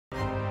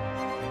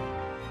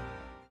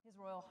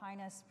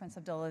Highness Prince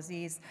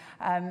Abdulaziz,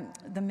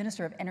 the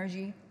Minister of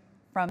Energy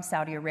from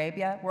Saudi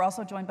Arabia. We're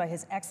also joined by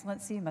His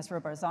Excellency Masrour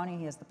Barzani.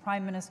 He is the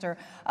Prime Minister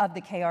of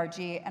the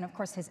KRG, and of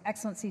course His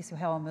Excellency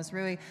Suhail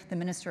Al-Masroui, the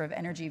Minister of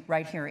Energy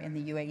right here in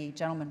the UAE.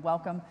 Gentlemen,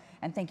 welcome,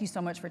 and thank you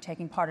so much for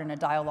taking part in a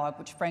dialogue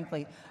which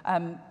frankly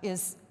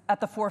is at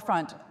the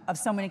forefront of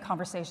so many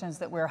conversations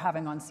that we're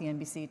having on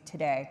CNBC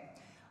today.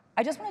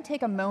 I just want to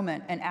take a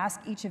moment and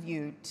ask each of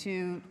you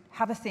to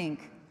have a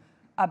think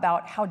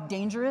about how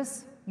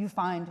dangerous you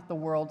find the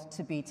world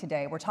to be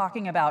today. We're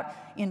talking about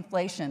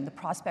inflation, the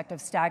prospect of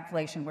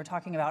stagflation. We're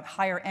talking about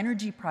higher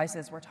energy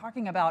prices. We're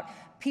talking about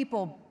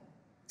people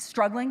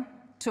struggling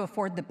to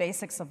afford the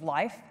basics of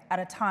life at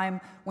a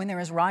time when there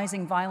is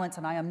rising violence.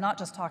 And I am not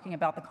just talking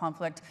about the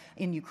conflict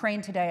in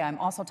Ukraine today. I'm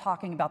also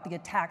talking about the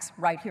attacks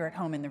right here at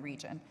home in the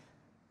region.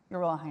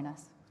 Your Royal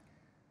Highness.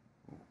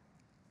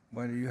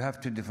 Well, you have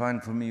to define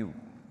for me,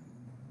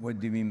 what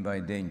do you mean by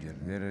danger?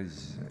 There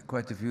is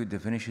quite a few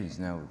definitions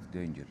now of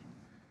danger.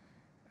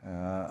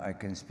 I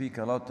can speak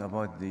a lot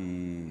about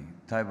the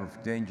type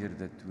of danger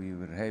that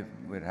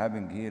we're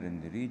having here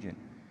in the region,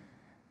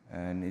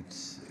 and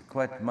it's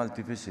quite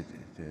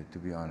multifaceted, to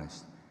be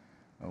honest.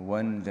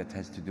 One that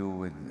has to do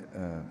with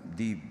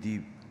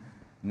deep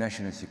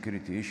national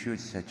security issues,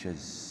 such as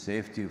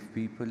safety of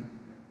people,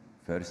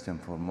 first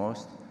and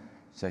foremost,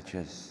 such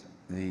as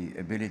the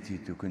ability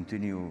to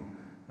continue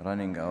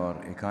running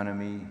our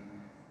economy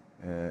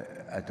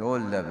at all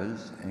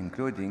levels,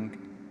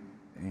 including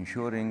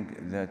ensuring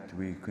that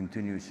we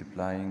continue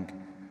supplying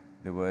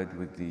the world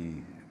with the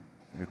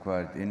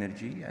required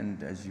energy.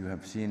 And as you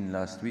have seen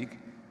last week,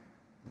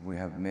 we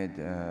have made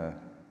a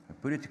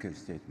political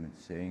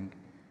statement saying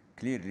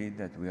clearly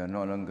that we are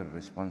no longer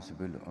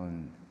responsible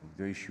on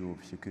the issue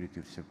of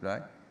security of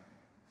supply,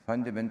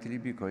 fundamentally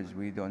because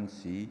we don't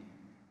see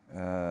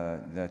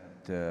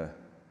that there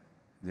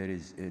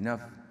is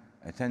enough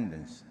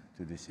attendance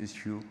to this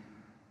issue,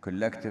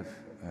 collective,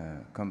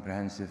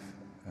 comprehensive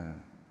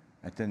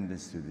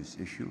attendance to this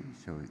issue.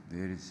 So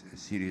there is a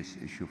serious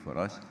issue for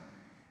us.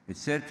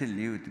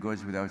 It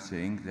goes without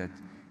saying that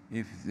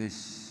if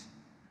this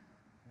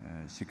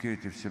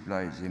security of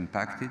supply is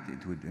impacted,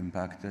 it would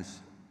impact us,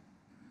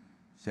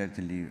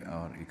 certainly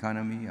our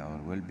economy, our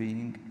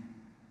well-being,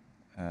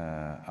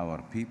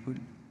 our people.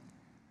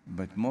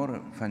 But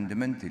more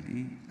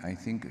fundamentally, I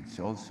think it's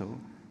also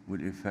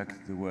will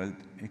affect the world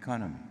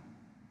economy.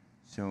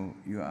 So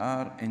you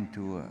are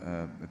into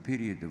a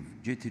period of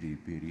jittery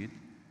period,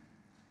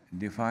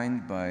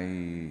 defined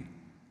by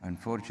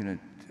unfortunate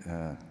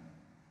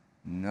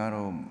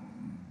narrow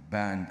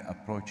band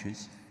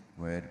approaches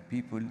where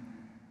people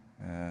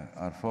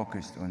are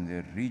focused on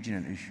their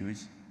regional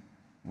issues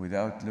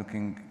without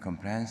looking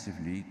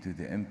comprehensively to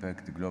the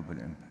impact, the global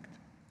impact.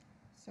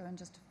 Sir, and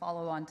just to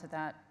follow on to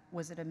that,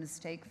 was it a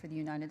mistake for the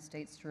United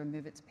States to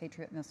remove its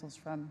Patriot missiles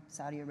from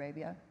Saudi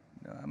Arabia?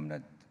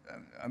 No,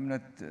 I'm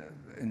not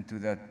into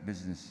that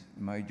business.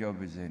 My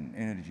job is an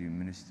energy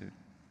minister.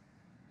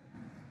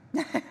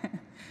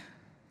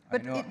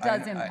 But it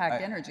does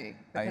impact energy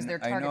because they're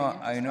targeting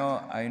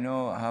infrastructure. I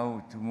know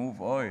how to move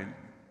oil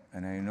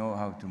and I know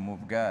how to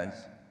move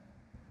gas,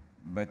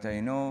 but I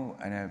know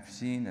and I've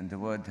seen and the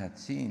world had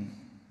seen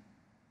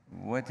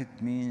what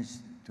it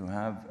means to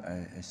have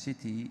a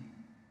city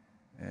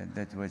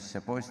that was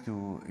supposed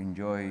to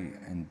enjoy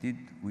and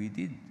we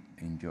did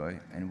enjoy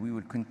and we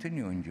will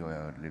continue to enjoy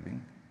our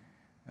living.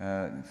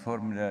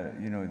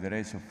 The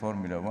race of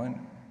Formula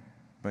 1,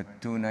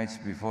 but 2 nights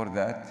before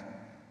that,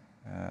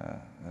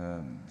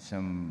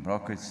 some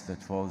rockets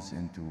that falls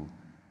into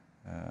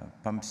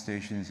pump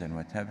stations and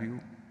what have you,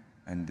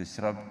 and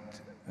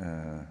disrupt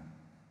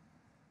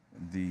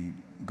the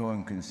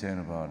going concern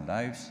of our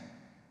lives,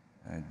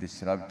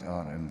 disrupt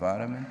our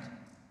environment,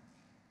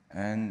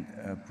 and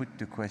put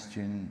to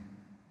question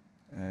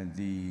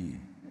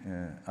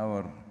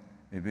our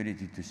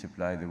ability to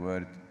supply the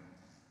world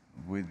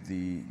with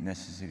the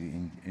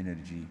necessary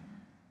energy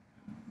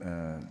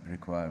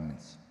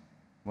requirements.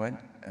 Well,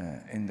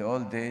 in the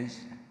old days,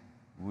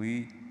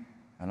 we,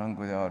 along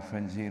with our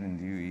friends here in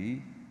the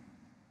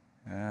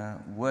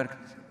UAE,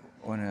 worked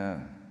on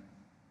a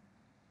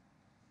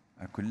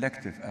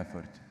collective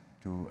effort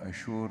to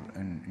assure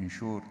and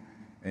ensure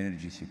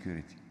energy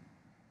security.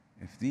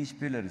 If these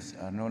pillars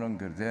are no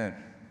longer there,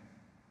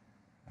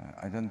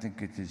 I don't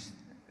think it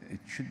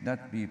should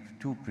not be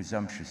too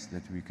presumptuous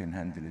that we can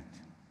handle it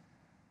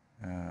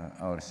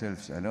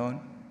ourselves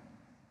alone,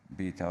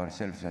 be it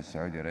ourselves as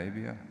Saudi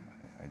Arabia.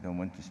 I don't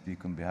want to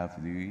speak on behalf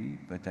of the UAE,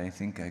 but I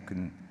think I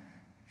can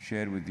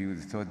share with you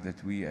the thought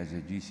that we as a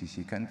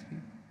GCC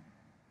country,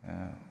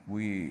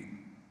 we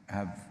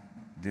have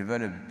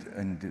developed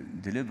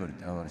and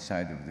delivered our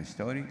side of the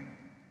story.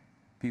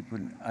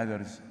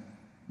 Others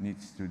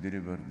needs to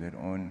deliver their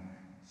own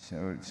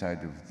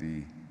side of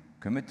the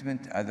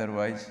commitment.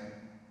 Otherwise,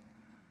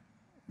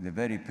 the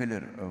very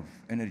pillar of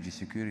energy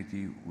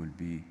security will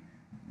be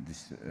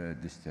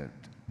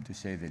disturbed, to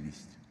say the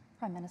least.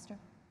 Prime Minister.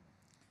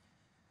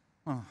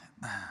 Well,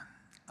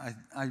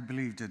 I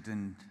believe that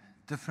in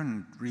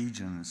different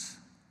regions,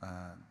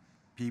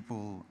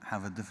 people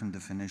have a different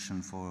definition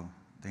for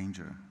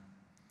danger.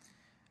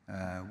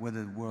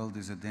 Whether the world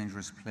is a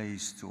dangerous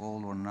place to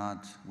all or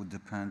not would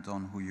depend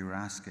on who you're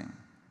asking.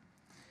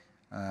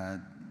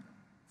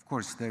 Of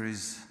course, there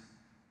is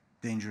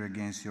danger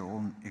against your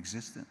own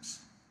existence.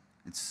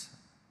 It's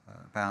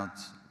about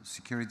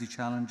security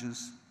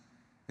challenges,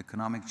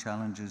 economic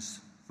challenges,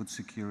 food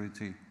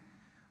security.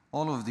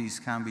 All of these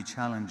can be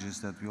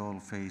challenges that we all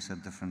face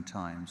at different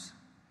times.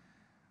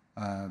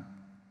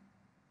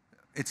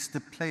 It's the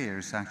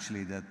players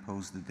actually that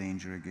pose the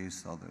danger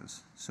against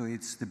others. So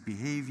it's the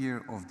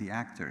behavior of the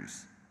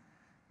actors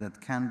that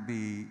can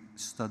be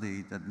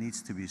studied, that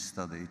needs to be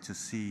studied to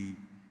see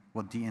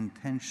what the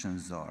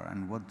intentions are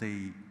and what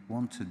they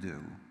want to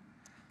do.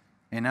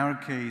 In our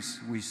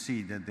case, we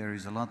see that there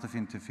is a lot of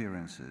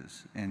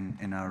interferences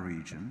in our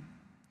region.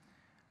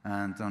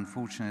 And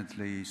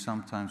unfortunately,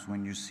 sometimes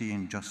when you see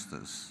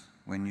injustice,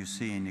 when you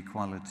see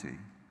inequality,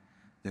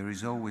 there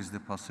is always the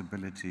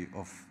possibility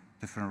of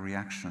different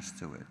reactions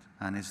to it.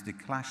 And it's the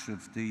clash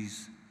of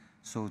these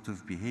sort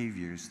of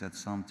behaviors that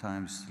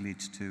sometimes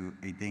leads to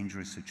a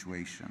dangerous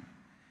situation.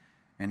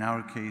 In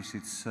our case,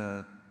 it's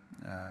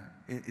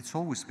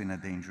always been a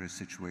dangerous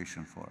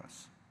situation for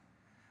us.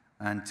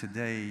 And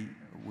today,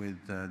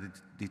 with the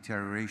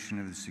deterioration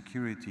of the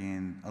security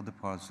in other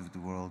parts of the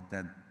world,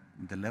 that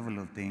the level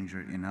of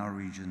danger in our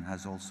region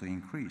has also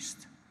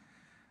increased.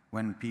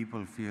 When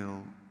people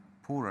feel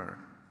poorer,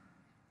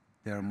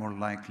 they're more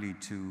likely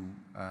to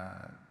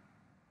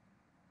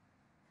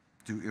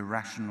do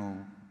irrational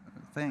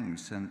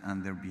things,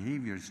 and their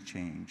behaviors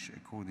change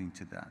according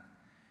to that.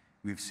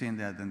 We've seen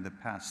that in the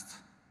past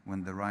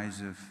when the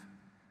rise of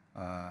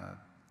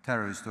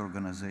terrorist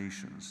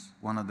organizations.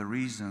 One of the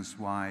reasons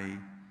why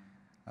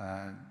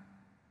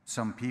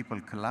some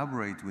people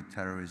collaborate with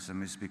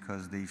terrorism is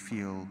because they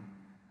feel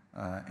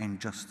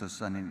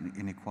injustice and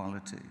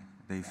inequality.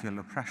 They feel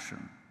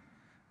oppression.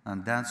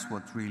 And that's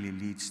what really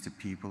leads to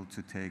people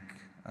to take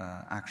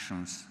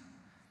actions.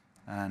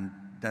 And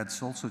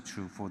that's also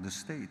true for the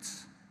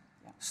states.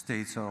 Yeah.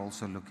 States are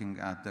also looking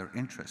at their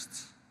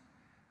interests.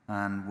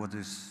 And what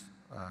is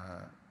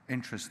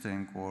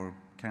interesting or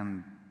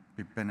can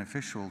be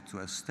beneficial to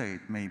a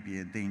state may be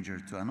a danger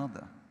to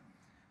another.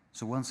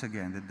 So once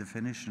again, the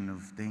definition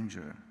of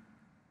danger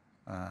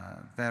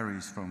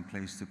varies from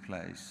place to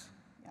place.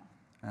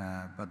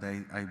 Yeah. But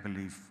I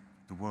believe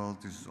the world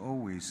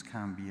always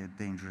can be a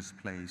dangerous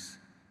place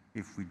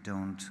if we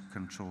don't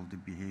control the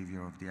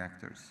behavior of the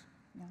actors.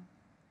 Yeah.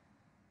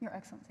 Your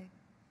Excellency.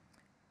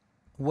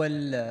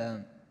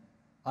 Well,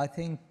 I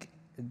think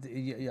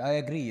I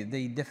agree.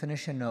 The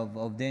definition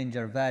of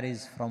danger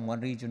varies from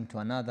one region to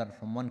another,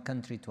 from one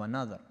country to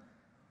another.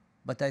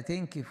 But I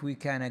think if we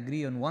can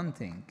agree on one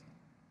thing,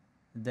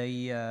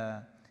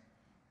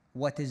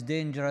 what is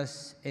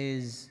dangerous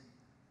is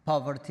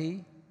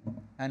poverty,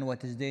 and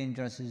what is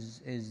dangerous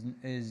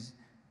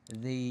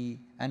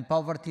and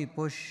poverty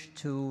push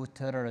to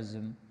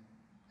terrorism,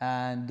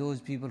 and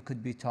those people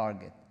could be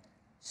target.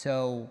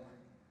 So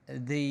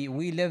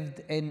we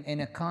lived in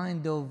a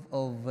kind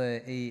of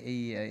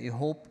a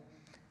hope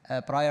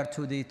prior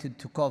to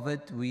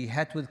COVID. We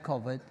hit with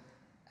COVID,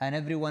 and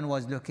everyone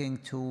was looking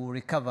to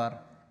recover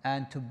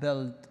and to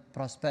build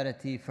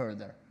prosperity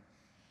further.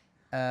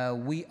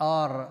 We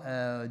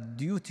are,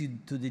 due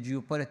to the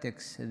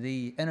geopolitics,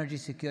 the energy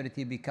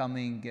security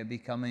becoming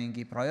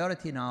a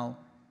priority now,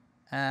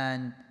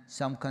 and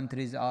some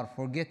countries are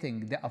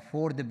forgetting the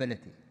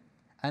affordability.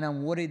 And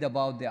I'm worried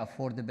about the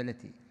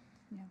affordability.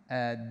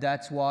 Yeah.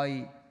 That's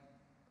why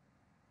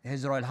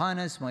His Royal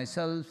Highness,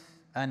 myself,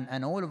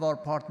 and all of our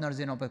partners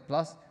in OPEC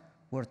Plus,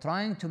 we're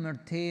trying to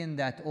maintain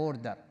that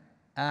order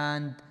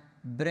and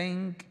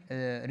bring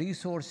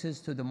resources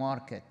to the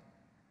market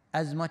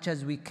as much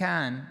as we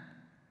can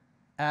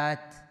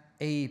at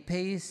a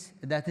pace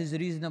that is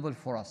reasonable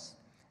for us.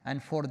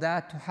 And for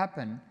that to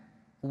happen,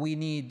 we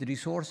need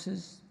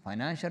resources,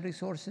 financial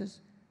resources,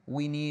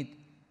 we need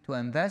to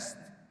invest,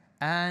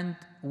 and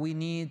we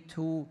need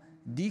to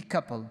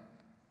decouple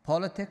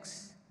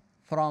politics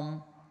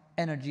from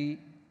energy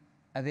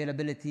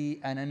availability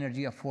and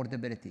energy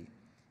affordability.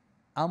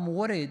 I'm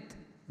worried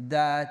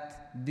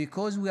that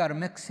because we are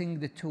mixing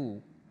the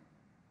two,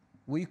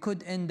 we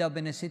could end up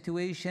in a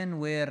situation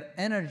where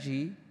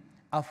energy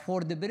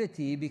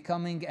affordability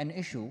becoming an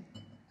issue,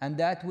 and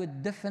that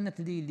would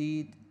definitely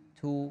lead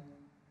to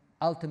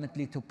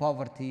ultimately to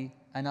poverty,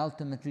 and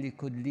ultimately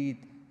could lead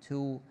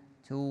to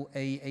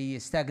a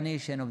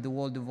stagnation of the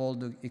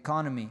world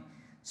economy.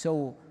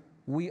 So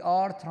we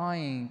are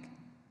trying,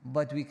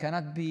 but we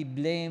cannot be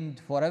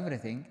blamed for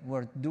everything.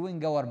 We're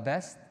doing our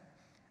best,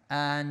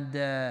 and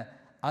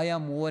I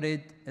am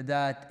worried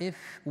that if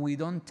we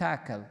don't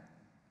tackle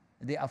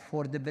the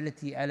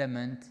affordability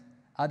element,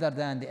 other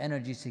than the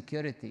energy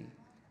security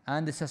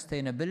and the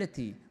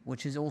sustainability,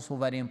 which is also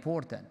very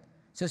important.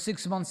 So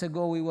 6 months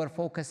ago, we were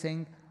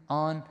focusing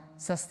on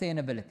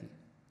sustainability.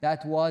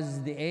 That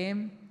was the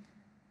aim,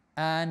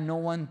 and no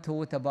one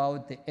thought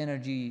about the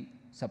energy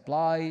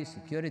supply,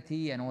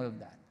 security, and all of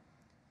that.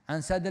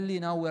 And suddenly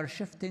now we're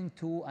shifting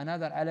to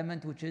another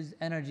element, which is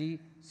energy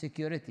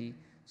security.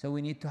 So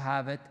we need to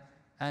have it,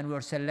 and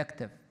we're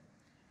selective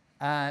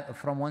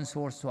from one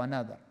source to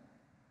another.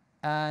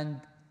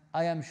 And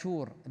I am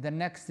sure the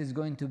next is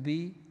going to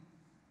be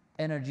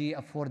energy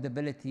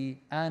affordability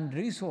and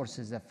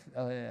resources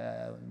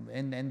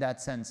in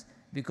that sense,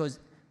 because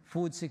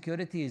food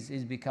security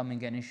is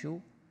becoming an issue,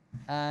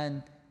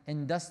 and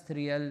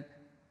industrial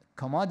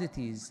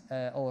commodities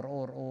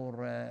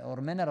or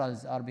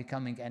minerals are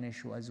becoming an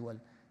issue as well.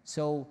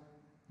 So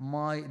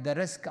the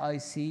risk I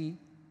see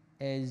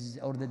is,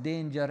 or the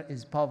danger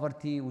is,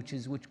 poverty,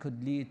 which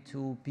could lead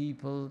to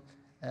people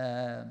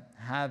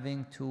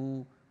having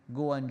to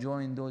go and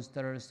join those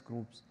terrorist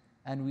groups.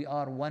 And we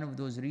are one of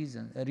those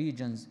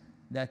regions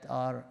that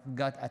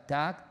got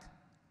attacked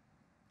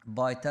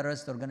by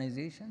terrorist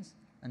organizations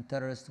and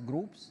terrorist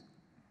groups,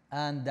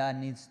 and that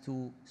needs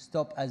to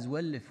stop as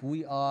well if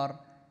we are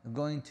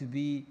going to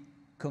be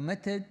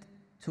committed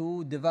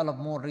to develop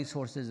more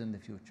resources in the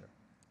future.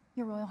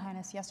 Your Royal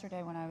Highness,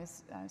 yesterday when I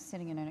was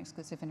sitting in an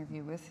exclusive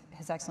interview with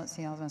His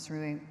Excellency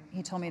Masrour,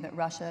 he told me that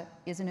Russia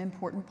is an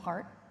important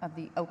part of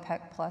the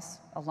OPEC Plus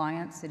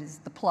alliance. It is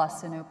the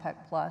plus in OPEC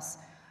Plus,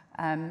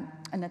 and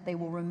that they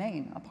will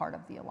remain a part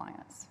of the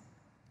alliance.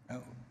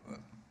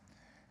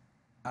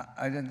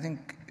 I don't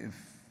think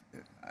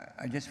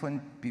I just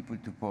want people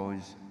to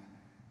pause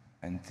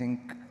and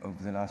think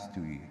of the last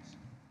 2 years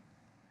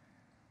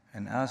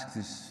and ask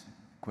this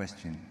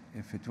question.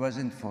 If it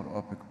wasn't for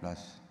OPEC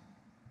Plus,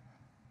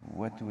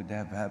 what would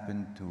have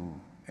happened to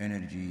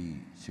energy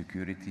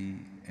security,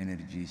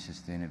 energy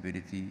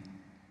sustainability,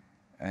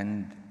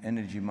 and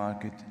energy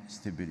market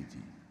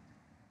stability?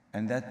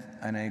 And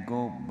I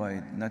go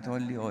by not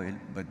only oil,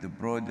 but the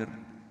broader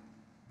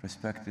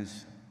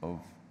perspectives of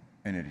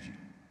energy.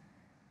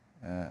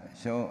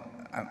 So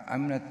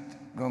I'm not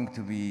going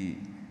to be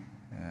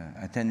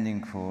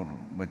attending for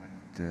what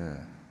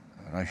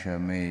Russia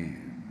may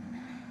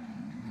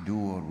do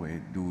or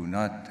may do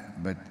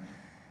not, but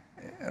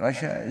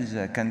Russia is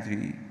a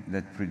country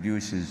that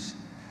produces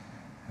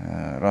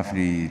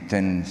roughly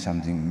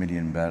 10-something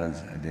million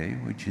barrels a day,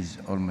 which is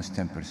almost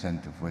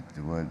 10% of what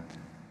the world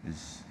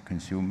is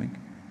consuming.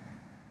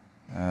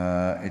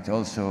 It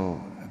also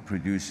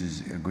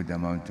produces a good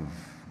amount of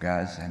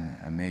gas, and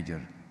a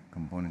major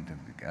component of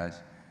the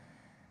gas.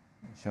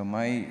 So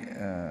my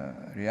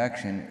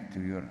reaction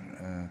to your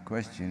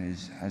question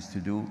has to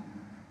do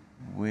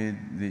with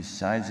the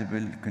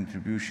sizable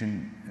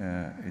contribution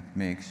it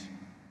makes.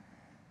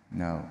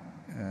 Now,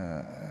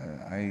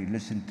 I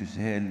listened to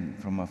Sahel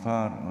from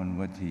afar on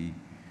what he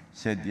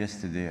said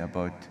yesterday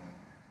about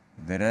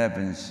the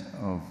relevance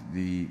of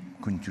the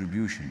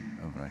contribution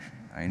of Russia.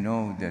 I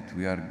know that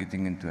we are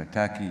getting into a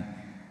tacky,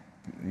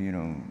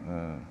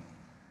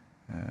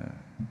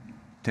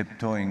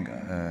 tiptoeing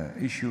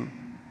issue.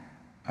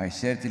 I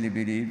certainly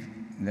believe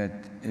that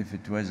if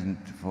it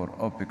wasn't for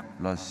OPEC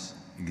Plus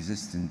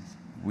existence,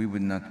 we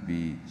would not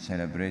be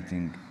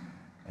celebrating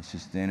a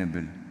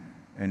sustainable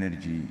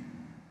energy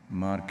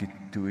market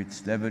to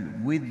its level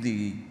with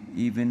the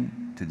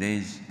even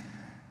today's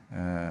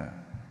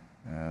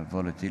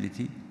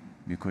volatility,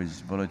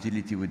 because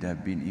volatility would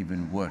have been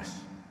even worse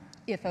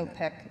If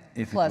OPEC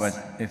if Plus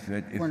if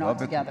were not OPEC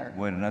together.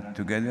 were not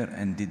together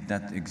and did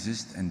not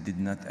exist and did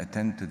not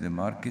attend to the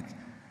market.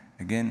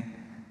 Again,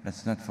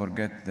 let's not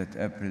forget that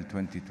April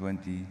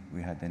 2020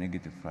 we had a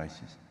negative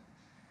prices.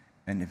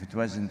 And if it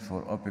wasn't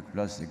for OPEC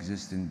Plus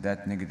existing,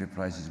 that negative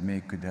prices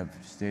could have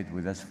stayed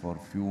with us for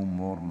a few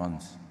more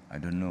months. I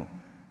don't know,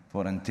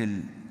 until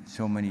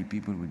so many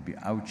people would be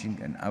ouching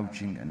and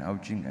ouching and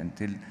ouching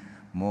until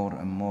more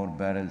and more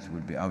barrels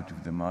will be out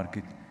of the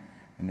market.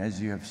 And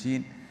as you have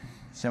seen,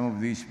 some of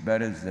these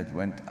barrels that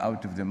went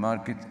out of the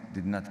market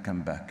did not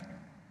come back.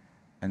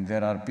 And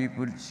there are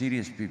people,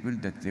 serious people,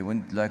 that they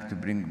would like to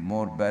bring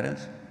more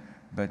barrels,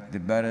 but the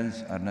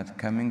barrels are not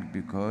coming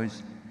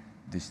because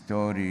the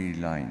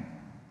storyline.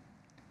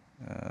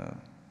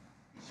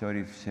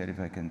 Sorry, sir, if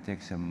I can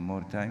take some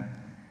more time.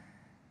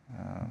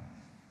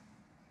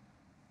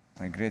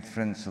 My great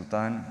friend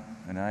Sultan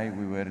and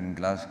we were in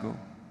Glasgow.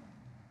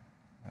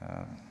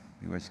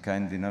 He was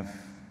kind enough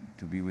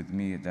to be with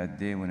me that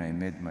day when I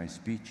made my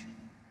speech.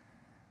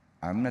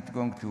 I'm not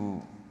going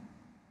to,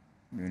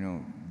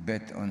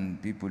 bet on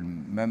people's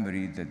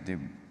memory that they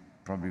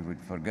probably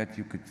would forget.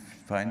 You could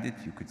find it,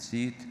 you could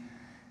see it.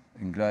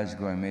 In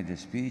Glasgow, I made a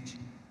speech.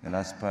 The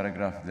last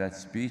paragraph of that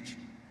speech,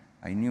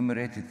 I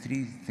enumerated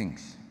 3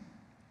 things.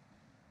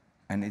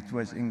 And it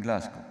was in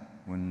Glasgow,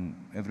 when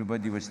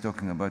everybody was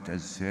talking about,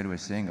 as Sir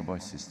was saying, about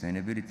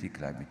sustainability,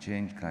 climate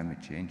change,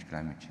 climate change,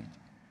 climate change.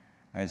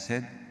 I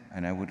said,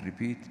 and I would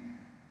repeat,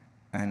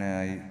 and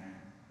I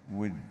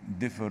would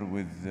differ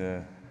with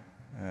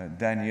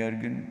Dan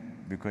Yergin,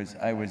 because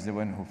I was the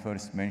one who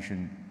first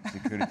mentioned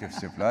security of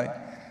supply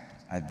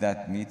at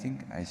that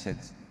meeting. I said,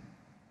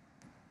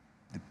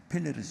 the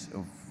pillars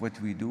of what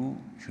we do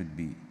should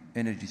be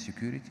energy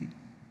security.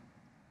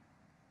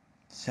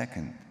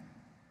 Second,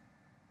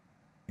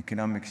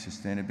 economic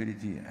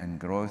sustainability and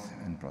growth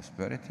and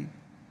prosperity.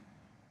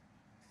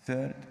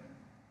 Third,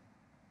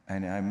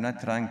 and I'm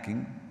not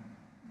ranking,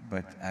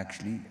 but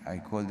actually I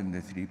call them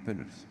the three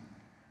pillars: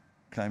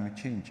 climate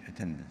change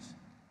attendance.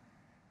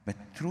 But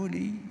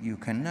truly, you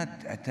cannot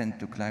attend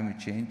to climate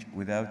change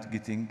without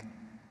getting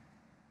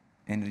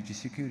energy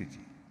security.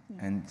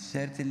 And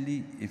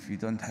certainly, if you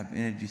don't have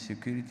energy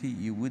security,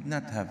 you would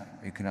not have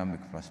economic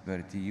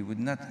prosperity, you would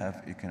not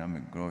have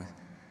economic growth.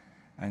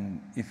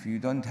 And if you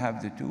don't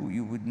have the two,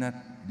 you would not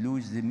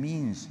lose the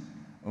means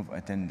of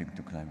attending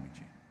to climate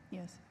change.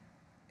 Yes.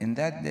 In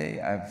that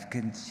day, I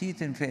can see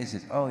it in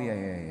faces. Oh, yeah.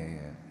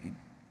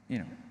 You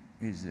know,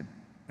 he's the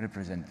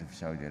representative of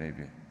Saudi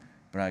Arabia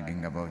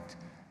bragging about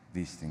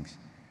these things.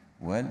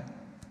 Well,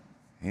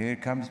 here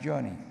comes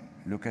Johnny.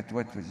 Look at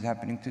what was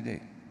happening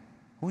today.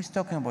 Who's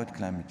talking about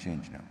climate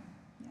change now?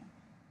 Yeah.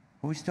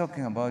 Who's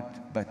talking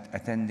about but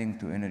attending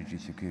to energy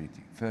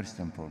security, first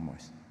and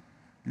foremost?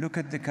 Look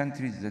at the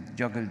countries that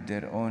juggled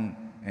their own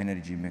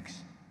energy mix.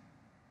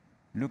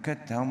 Look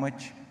at how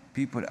much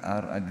people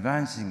are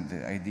advancing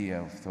the idea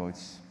of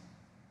thoughts.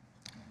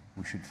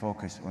 We should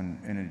focus on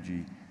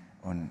energy,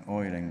 on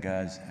oil and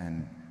gas,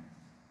 and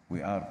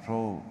we are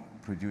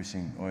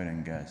pro-producing oil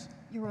and gas.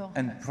 Your Royal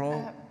And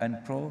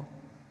Highness, pro,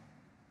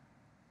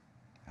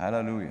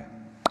 hallelujah,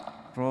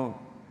 pro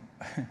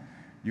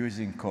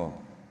using coal.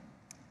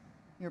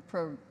 You're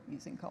pro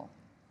using coal.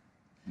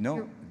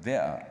 No, they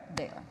are.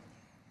 There.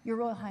 Your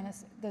Royal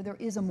Highness, there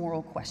is a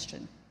moral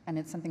question, and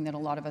it's something that a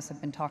lot of us have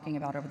been talking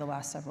about over the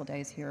last several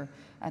days here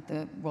at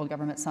the World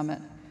Government Summit,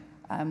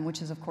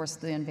 which is, of course,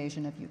 the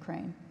invasion of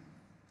Ukraine.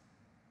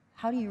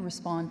 How do you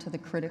respond to the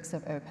critics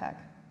of OPEC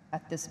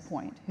at this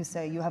point who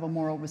say you have a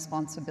moral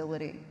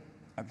responsibility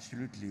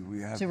Absolutely, we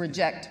have to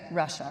reject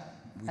Russia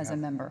as a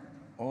member?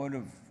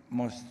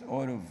 Most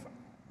all of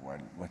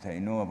what I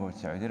know about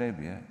Saudi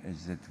Arabia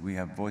is that we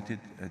have voted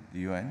at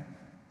the UN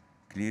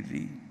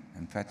clearly,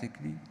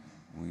 emphatically.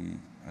 We,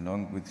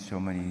 along with so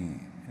many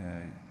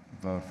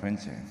of our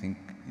friends, I think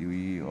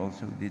we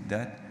also did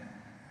that.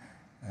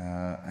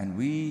 And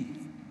we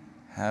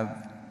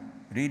have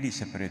really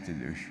separated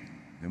the issue.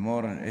 The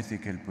moral,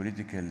 ethical,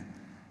 political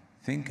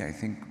thing, I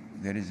think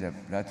there is a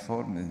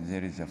platform and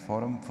there is a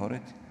forum for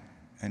it,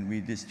 and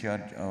we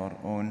discharge our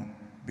own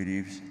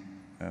beliefs,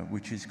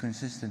 which is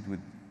consistent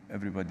with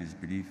everybody's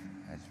belief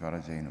as far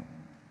as I know.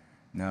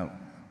 Now,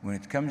 when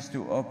it comes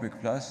to OPEC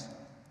Plus,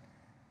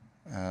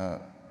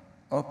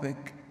 OPEC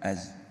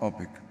as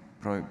OPEC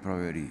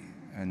priority,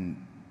 and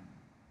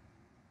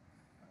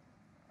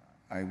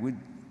I would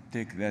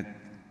take that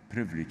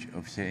privilege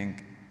of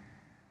saying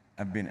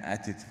I've been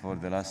at it for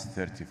the last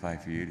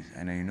 35 years,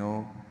 and I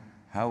know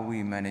how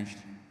we managed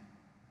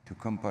to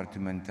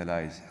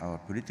compartmentalize our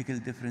political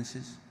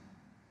differences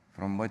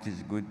from what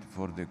is good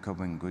for the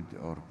common good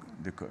or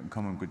the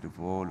common good of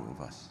all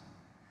of us.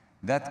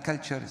 That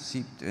culture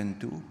seeped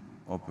into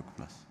OPEC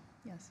Plus.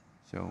 Yes.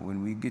 So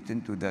when we get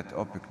into that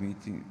OPEC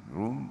meeting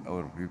room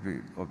or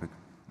OPEC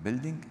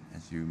building,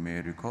 as you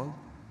may recall,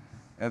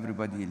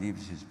 everybody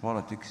leaves his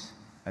politics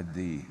at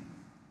the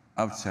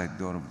outside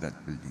door of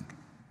that building.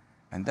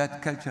 And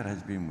that culture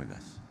has been with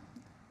us.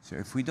 So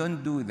if we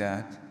don't do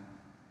that,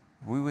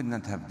 we would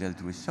not have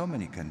dealt with so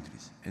many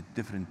countries at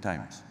different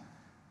times.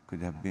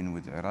 Could have been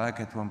with Iraq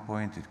at one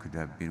point, it could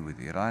have been with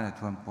Iran at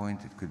one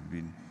point, it could have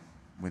been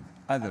with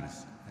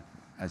others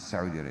as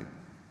Saudi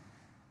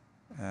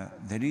Arabia.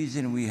 The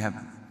reason we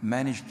have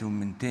managed to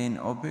maintain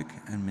OPEC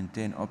and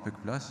maintain OPEC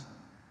Plus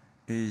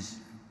is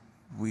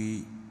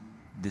we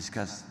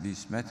discuss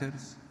these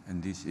matters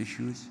and these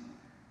issues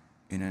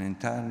in an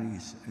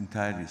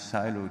entirely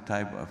silo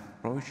type of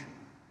approach,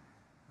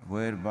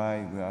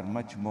 whereby we are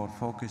much more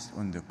focused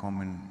on the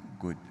common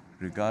good,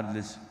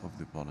 regardless of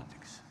the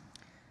politics.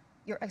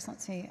 Your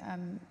Excellency,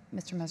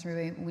 Mr.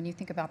 Masrour, when you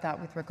think about that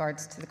with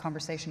regards to the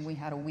conversation we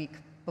had a week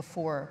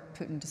before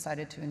Putin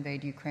decided to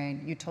invade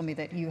Ukraine, you told me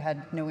that you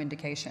had no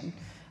indication,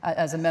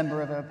 as a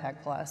member of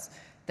OPEC Plus,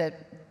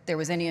 that there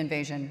was any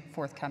invasion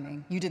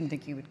forthcoming. You didn't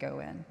think you would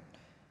go in.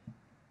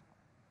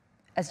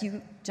 As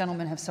you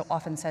gentlemen have so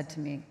often said to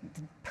me,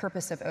 the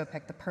purpose of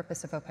OPEC, the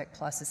purpose of OPEC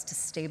Plus is to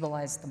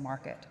stabilize the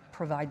market,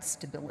 provide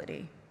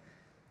stability.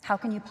 How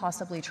can you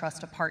possibly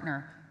trust a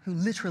partner who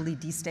literally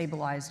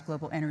destabilized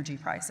global energy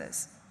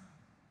prices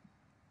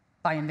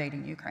by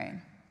invading Ukraine?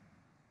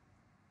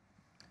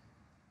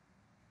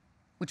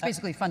 Which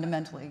basically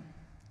fundamentally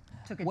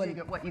took a dig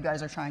at what you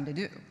guys are trying to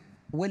do.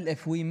 Well,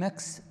 if we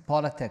mix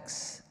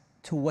politics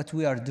to what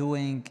we are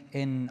doing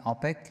in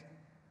OPEC,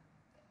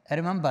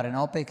 remember in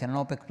OPEC and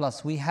OPEC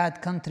Plus, we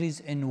had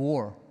countries in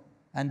war,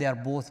 and they are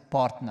both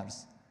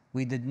partners.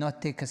 We did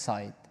not take a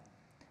side.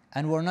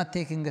 And we're not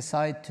taking a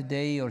side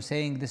today or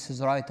saying this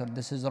is right or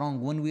this is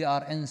wrong when we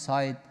are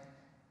inside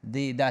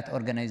that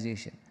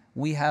organization.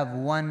 We have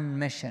one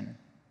mission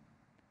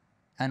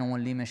and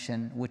only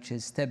mission, which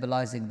is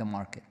stabilizing the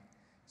market.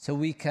 So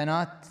we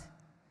cannot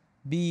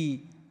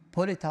be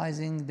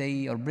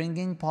politicizing or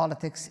bringing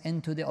politics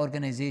into the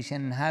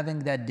organization and having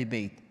that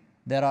debate.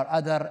 There are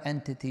other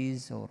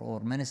entities or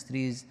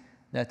ministries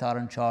that are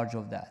in charge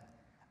of that.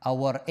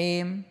 Our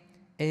aim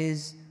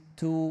is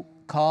to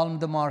calm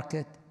the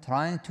market,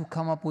 trying to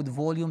come up with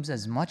volumes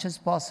as much as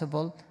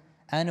possible.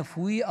 And if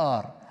we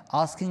are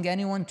asking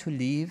anyone to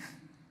leave,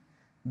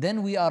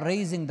 then we are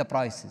raising the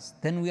prices.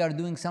 Then we are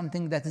doing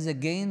something that is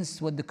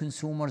against what the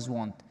consumers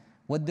want,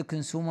 what the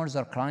consumers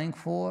are crying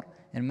for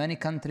in many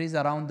countries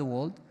around the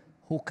world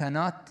who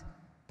cannot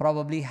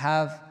probably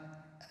have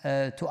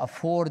to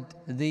afford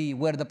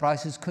where the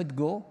prices could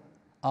go,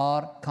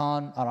 are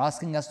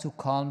asking us to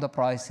calm the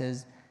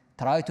prices,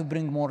 try to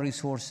bring more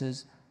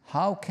resources.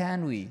 How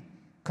can we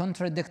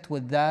contradict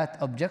with that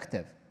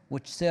objective,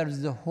 which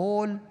serves the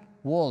whole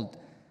world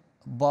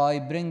by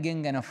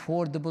bringing an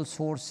affordable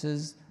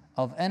sources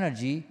of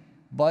energy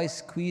by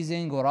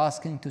squeezing or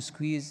asking to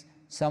squeeze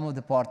some of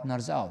the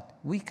partners out?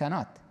 We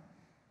cannot.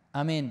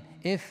 I mean,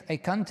 if a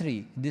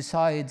country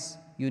decides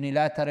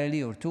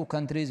unilaterally, or 2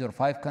 countries or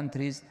 5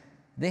 countries,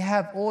 they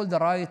have all the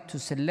right to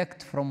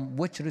select from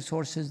which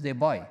resources they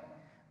buy.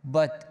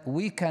 But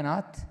we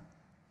cannot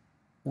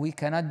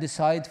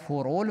decide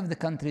for all of the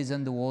countries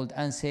in the world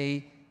and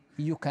say,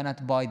 you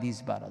cannot buy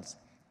these barrels.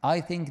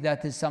 I think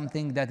that is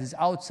something that is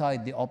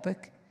outside the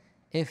OPEC.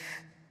 If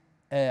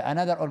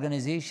another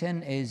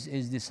organization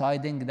is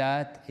deciding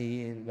that,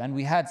 when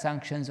we had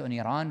sanctions on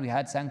Iran, we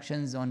had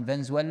sanctions on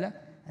Venezuela,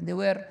 and they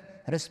were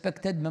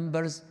respected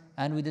members,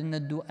 and we did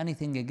not do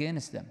anything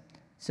against them.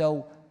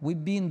 So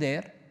we've been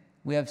there.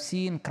 We have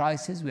seen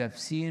crises, we have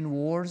seen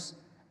wars,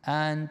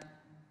 and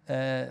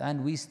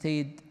we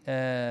stayed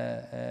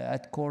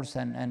at course,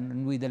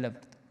 and we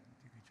delivered.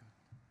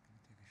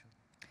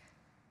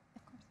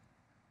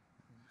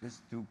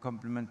 Just to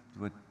complement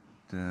what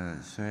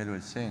Suhail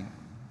was saying,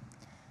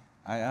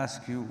 I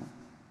ask you,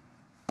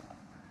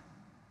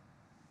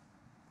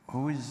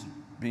 who has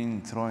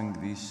been throwing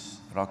these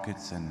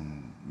rockets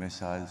and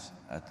missiles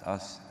at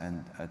us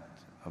and at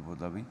Abu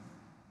Dhabi?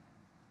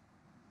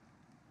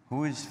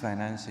 Who is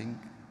financing?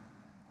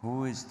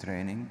 Who is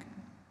training?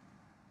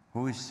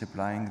 Who is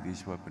supplying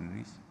these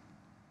weaponries?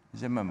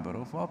 Is a member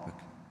of OPEC.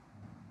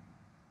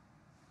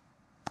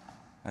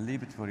 I'll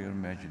leave it for your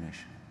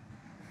imagination.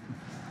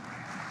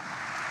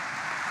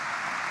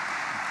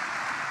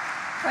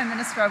 Prime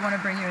Minister, I want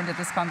to bring you into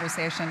this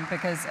conversation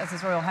because, as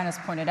His Royal Highness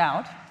pointed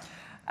out,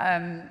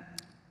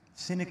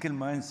 cynical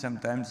minds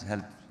sometimes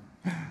help.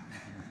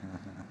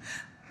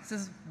 This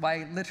is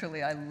why,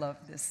 literally, I love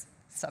this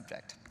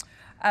subject.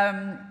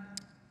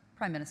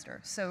 Prime Minister,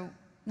 so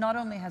not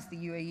only has the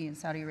UAE and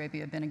Saudi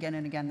Arabia been again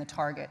and again the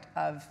target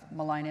of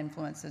malign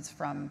influences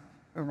from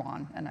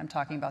Iran, and I'm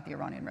talking about the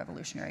Iranian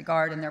Revolutionary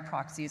Guard and their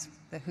proxies,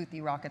 the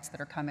Houthi rockets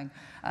that are coming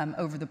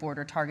over the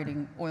border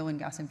targeting oil and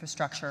gas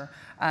infrastructure,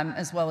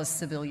 as well as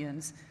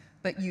civilians.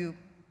 But you,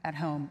 at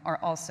home, are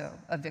also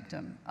a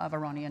victim of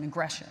Iranian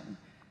aggression.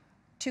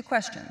 2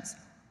 questions.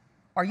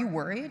 Are you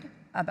worried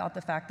about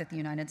the fact that the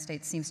United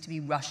States seems to be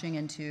rushing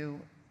into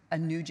a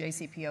new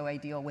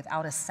JCPOA deal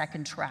without a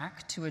second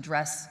track to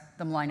address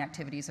the malign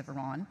activities of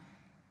Iran?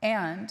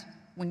 And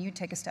when you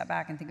take a step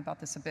back and think about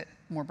this a bit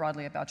more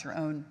broadly about your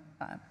own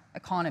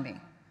economy,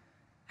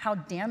 how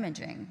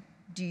damaging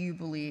do you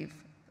believe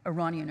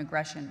Iranian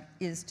aggression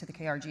is to the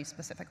KRG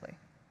specifically?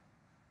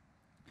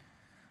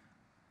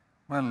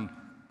 Well,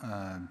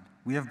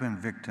 we have been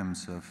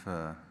victims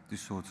of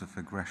these sorts of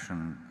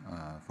aggression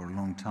for a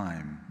long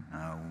time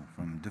now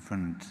from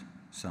different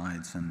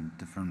sides and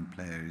different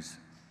players.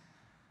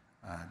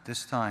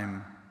 This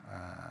time,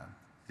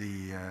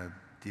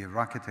 the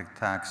rocket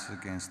attacks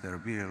against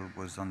Erbil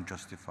was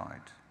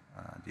unjustified.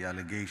 The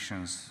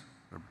allegations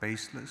were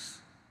baseless.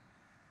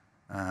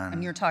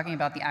 And you're talking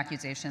about the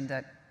accusation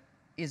that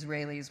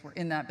Israelis were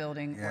in that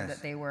building, yes, or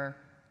that they were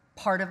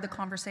part of the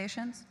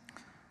conversations?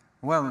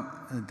 Well,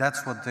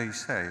 that's what they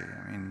say.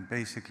 I mean,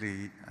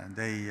 basically,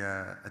 they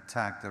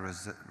attacked the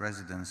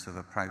residence of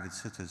a private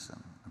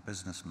citizen, a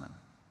businessman.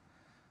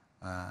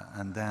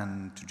 And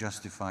then, to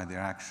justify their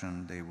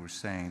action, they were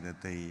saying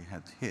that they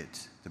had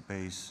hit the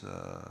base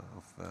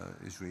of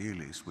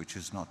Israelis, which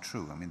is not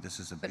true. I mean, this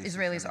is a But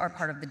Israelis are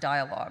part of the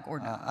dialogue, or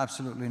no?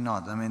 Absolutely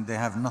not. I mean, they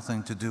have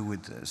nothing to do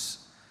with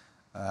this.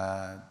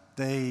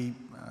 They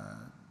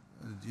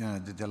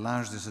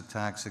launched these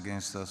attacks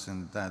against us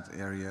in that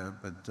area,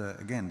 but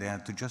again, they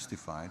had to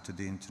justify it to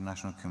the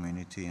international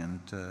community,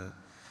 and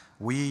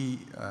we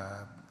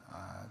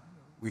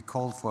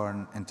called for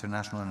an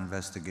international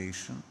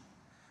investigation.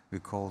 We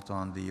called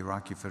on the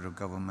Iraqi federal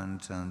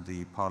government and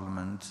the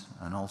parliament,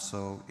 and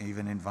also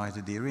even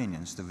invited the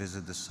Iranians to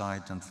visit the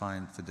site and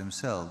find for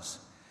themselves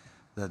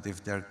that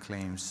if their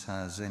claims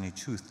has any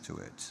truth to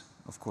it.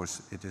 Of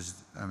course, it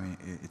is, I mean,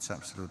 it's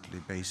absolutely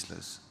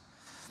baseless.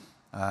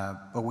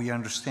 But we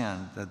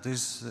understand that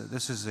this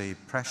is a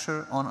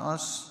pressure on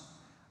us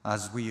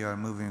as we are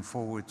moving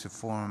forward to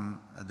form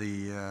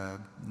the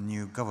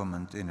new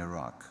government in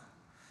Iraq.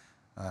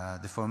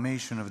 The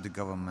formation of the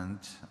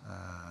government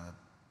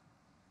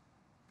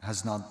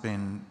has not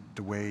been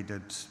the way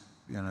that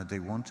they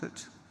wanted.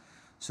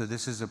 So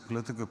this is a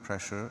political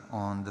pressure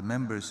on the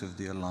members of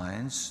the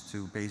alliance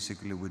to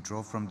basically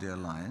withdraw from the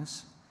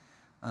alliance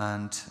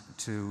and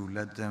to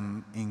let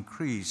them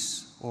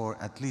increase or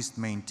at least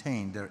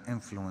maintain their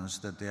influence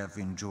that they have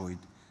enjoyed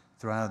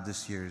throughout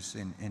this years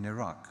in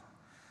Iraq.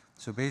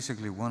 So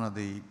basically, one of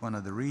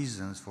the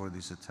reasons for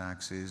these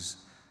attacks is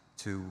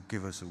to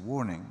give us a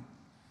warning,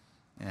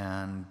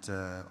 and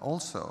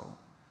also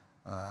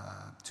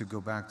to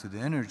go back to the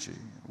energy.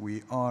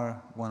 We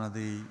are one of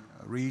the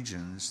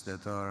regions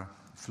that are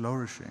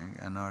flourishing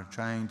and are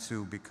trying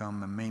to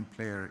become a main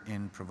player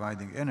in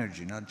providing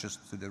energy, not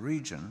just to the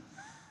region,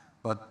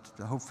 but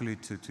hopefully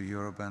to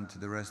Europe and to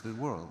the rest of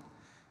the world,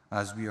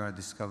 as we are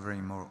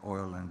discovering more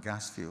oil and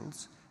gas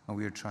fields, and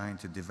we are trying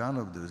to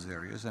develop those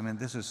areas. I mean,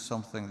 this is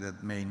something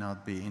that may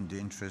not be in the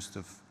interest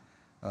of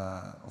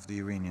the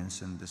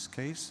Iranians in this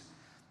case.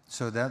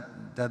 So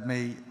that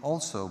may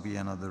also be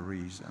another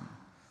reason.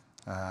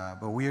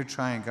 But we are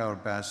trying our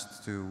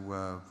best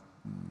to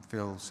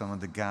fill some of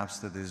the gaps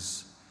that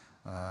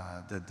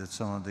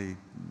some of the,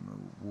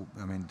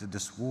 I mean,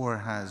 this war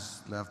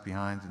has left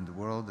behind in the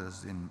world.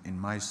 As in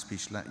my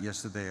speech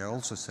yesterday, I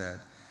also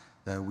said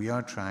that we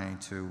are trying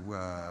to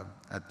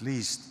at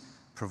least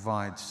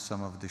provide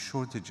some of the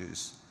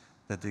shortages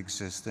that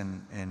exist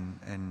in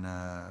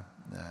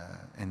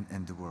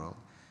the world.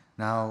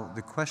 Now,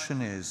 the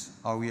question is,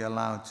 are we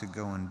allowed to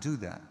go and do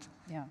that?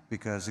 Yeah.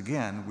 Because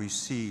again, we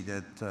see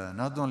that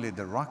not only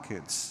the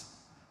rockets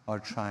are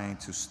trying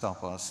to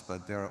stop us,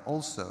 but there are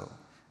also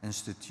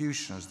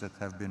institutions that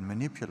have been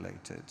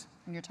manipulated.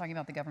 And you're talking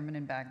about the government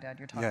in Baghdad.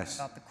 You're talking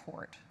about the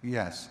court.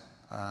 Yes,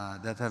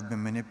 that have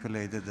been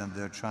manipulated, and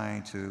they're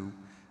trying to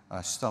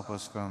stop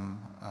us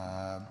from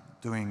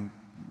doing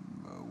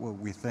what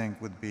we think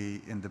would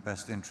be in the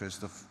best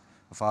interest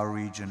of our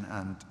region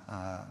and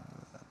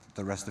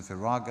the rest of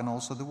Iraq and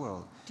also the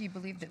world. Do you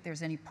believe that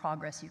there's any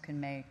progress you can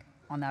make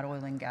on that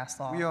oil and gas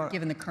law,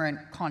 given the current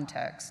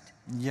context?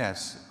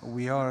 Yes,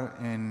 we are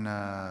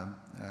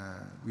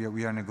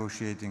we are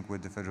negotiating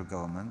with the federal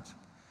government.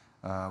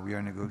 We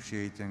are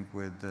negotiating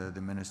with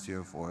the Ministry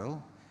of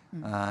Oil,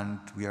 and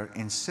we are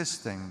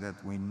insisting that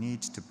we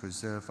need to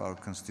preserve our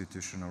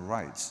constitutional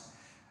rights.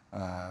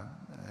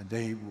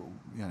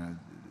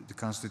 The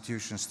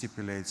Constitution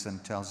stipulates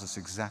and tells us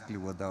exactly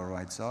what our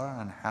rights are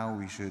and how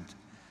we should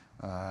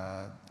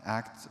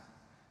act.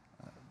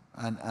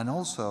 And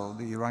also,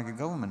 the Iraqi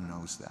government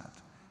knows that.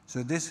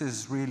 So this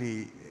is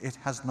really, it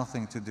has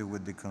nothing to do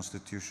with the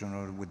Constitution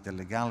or with the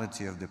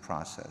legality of the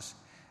process.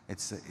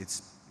 It's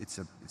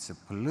a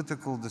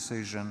political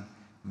decision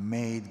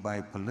made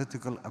by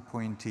political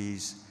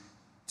appointees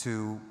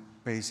to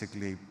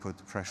basically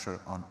put pressure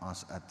on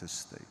us at this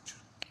stage.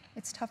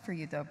 It's tough for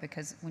you, though,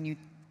 because when you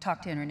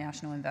talk to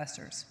international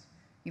investors,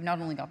 you've not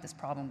only got this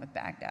problem with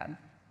Baghdad,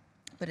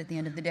 but at the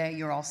end of the day,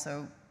 you're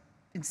also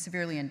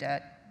severely in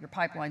debt. Your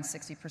pipeline's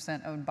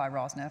 60% owned by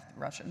Rosneft, the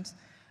Russians.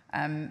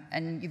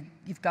 And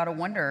you've got to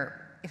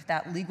wonder if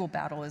that legal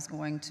battle is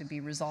going to be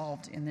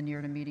resolved in the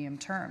near to medium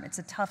term. It's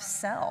a tough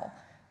sell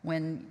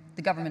when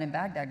the government in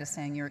Baghdad is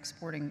saying you're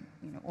exporting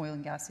oil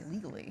and gas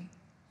illegally.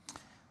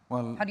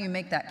 Well, how do you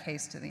make that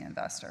case to the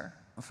investor?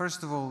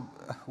 First of all,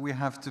 we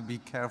have to be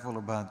careful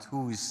about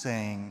who is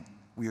saying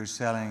we are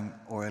selling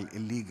oil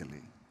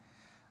illegally.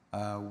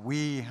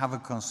 We have a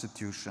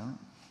constitution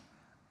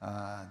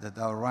that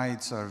our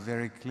rights are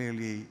very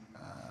clearly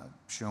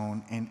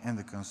shown in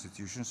the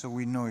Constitution, so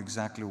we know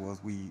exactly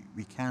what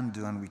we can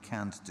do and we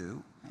can't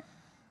do.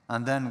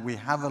 And then we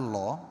have a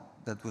law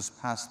that was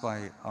passed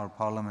by our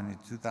parliament in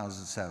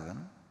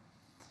 2007,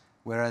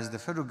 whereas the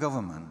federal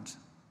government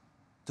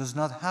does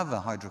not have a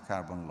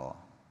hydrocarbon law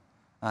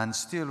and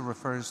still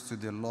refers to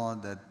the law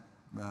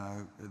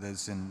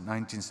that's in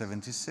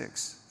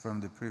 1976 from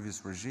the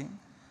previous regime.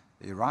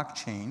 Iraq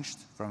changed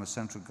from a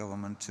central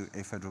government to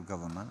a federal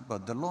government,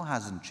 but the law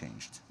hasn't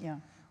changed. Yeah.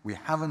 We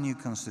have a new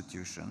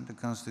constitution. The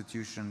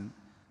constitution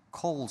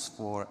calls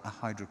for a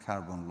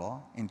hydrocarbon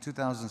law. In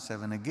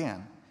 2007,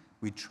 again,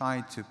 we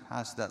tried to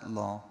pass that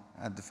law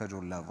at the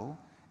federal level.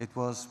 It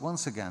was,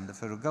 once again, the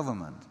federal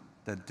government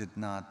that did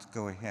not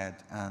go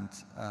ahead and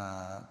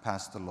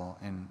pass the law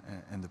in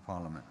the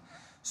parliament.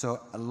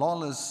 So a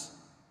lawless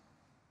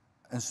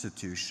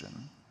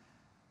institution,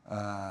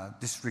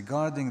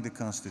 disregarding the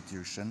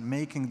Constitution,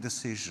 making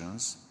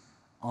decisions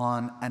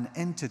on an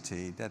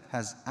entity that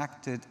has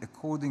acted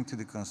according to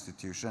the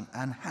Constitution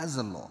and has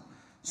a law.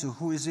 So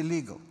who is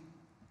illegal?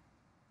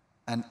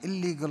 An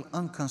illegal,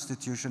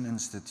 unconstitutional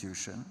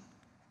institution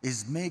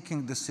is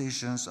making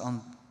decisions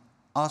on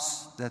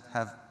us that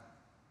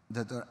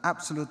are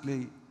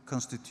absolutely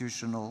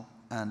constitutional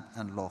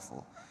and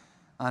lawful.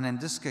 And in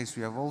this case,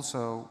 we have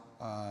also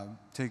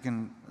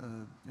taken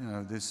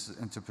this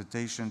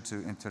interpretation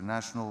to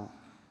international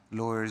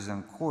lawyers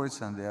and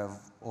courts, and they have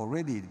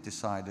already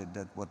decided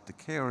that what the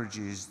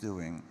KRG is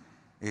doing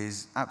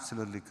is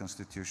absolutely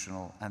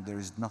constitutional and there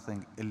is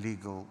nothing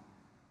illegal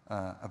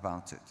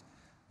about it.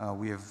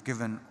 We have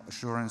given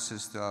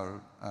assurances to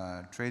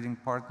our trading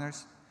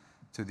partners,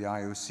 to the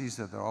IOCs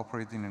that are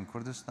operating in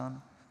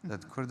Kurdistan,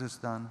 that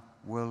Kurdistan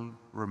will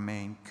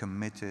remain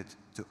committed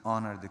to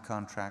honor the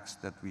contracts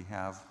that we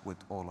have with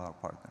all our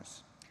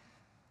partners.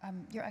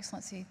 Your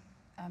Excellency,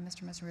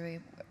 Mr.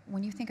 Masrour,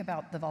 when you think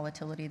about the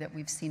volatility that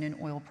we've seen in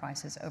oil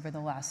prices over the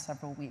last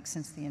several weeks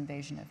since the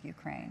invasion of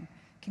Ukraine,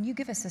 can you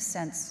give us a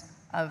sense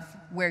of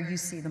where you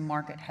see the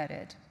market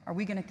headed? Are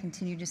we going to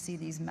continue to see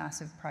these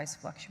massive price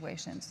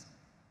fluctuations?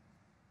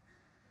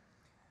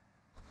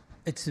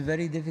 It's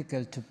very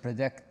difficult to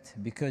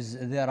predict because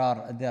there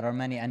are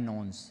many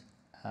unknowns.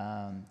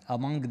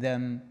 Among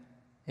them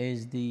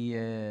is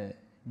the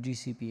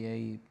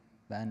GCPA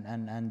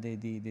and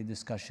the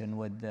discussion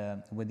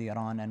with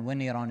Iran, and when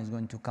Iran is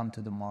going to come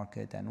to the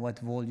market and what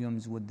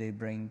volumes would they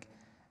bring,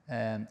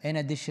 in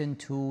addition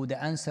to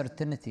the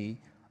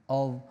uncertainty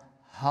of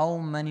how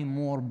many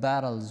more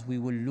barrels we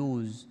will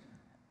lose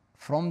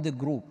from the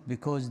group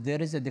because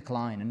there is a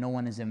decline and no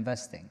one is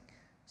investing.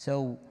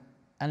 So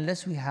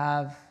unless we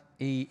have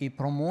a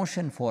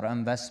promotion for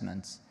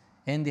investments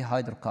in the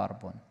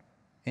hydrocarbon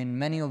in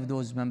many of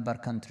those member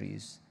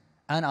countries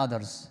and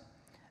others,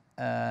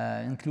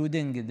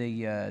 including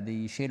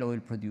the shale oil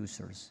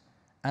producers,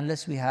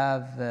 unless we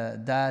have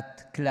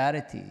that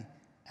clarity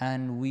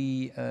and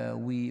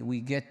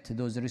we get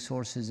those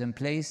resources in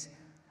place,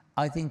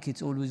 I think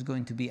it's always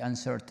going to be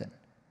uncertain.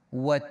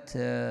 What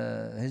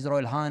His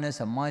Royal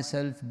Highness and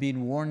myself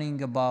been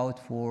warning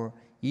about for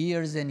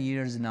years and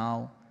years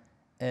now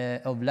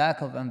of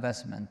lack of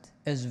investment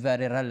is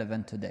very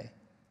relevant today,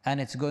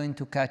 and it's going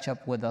to catch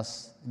up with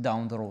us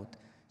down the road.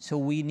 So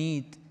we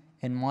need,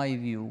 in my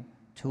view,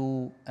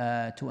 to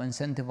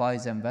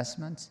incentivize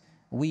investments.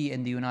 We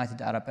in the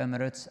United Arab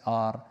Emirates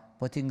are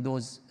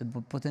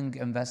putting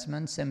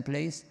investments in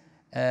place,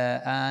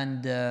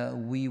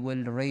 and we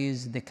will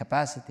raise the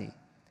capacity,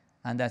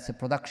 and that's the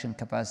production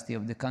capacity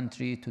of the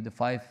country to the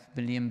 5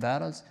 billion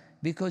barrels,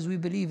 because we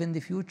believe in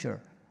the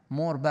future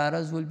more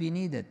barrels will be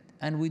needed.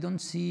 And we don't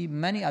see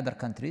many other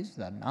countries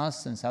than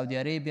us and Saudi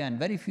Arabia and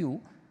very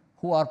few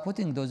who are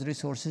putting those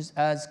resources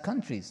as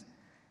countries.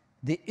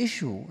 The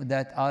issue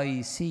that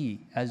I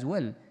see as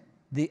well,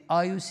 the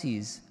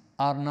IOCs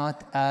are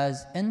not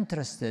as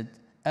interested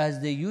as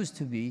they used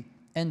to be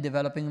in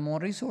developing more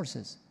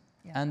resources.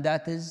 Yeah. And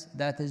that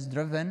is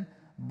driven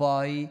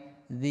by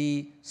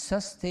the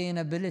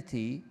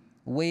sustainability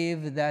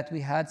wave that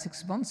we had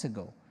 6 months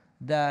ago,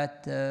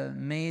 that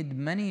made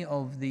many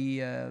of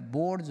the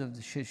boards of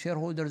the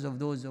shareholders of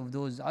those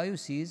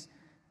IOCs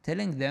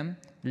telling them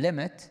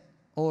limit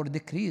or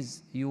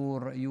decrease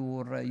your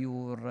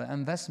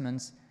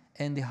investments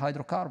in the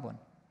hydrocarbon.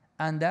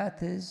 And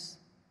that is,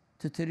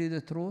 to tell you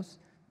the truth,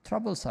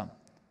 troublesome,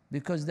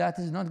 because that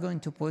is not going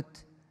to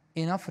put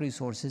enough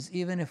resources.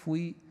 Even if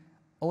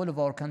all of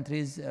our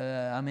countries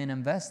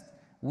invest,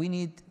 we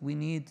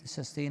need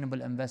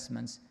sustainable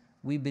investments.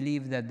 We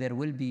believe that there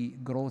will be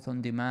growth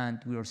on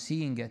demand. We are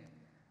seeing it.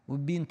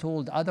 We've been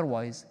told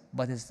otherwise,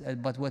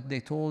 but what they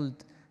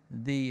told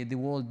the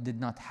world did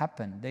not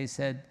happen. They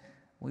said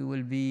we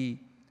will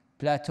be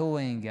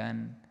plateauing,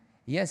 and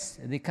yes,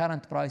 the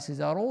current prices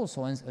are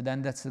also,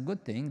 and that's a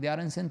good thing. They are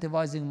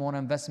incentivizing more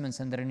investments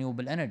in the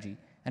renewable energy,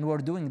 and we're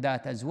doing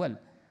that as well.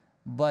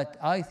 But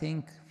I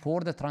think for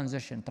the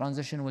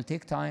transition will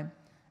take time,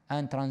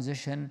 and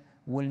transition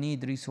will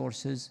need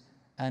resources,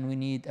 and we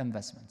need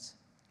investments.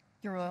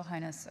 Your Royal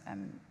Highness,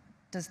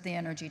 does the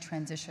energy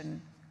transition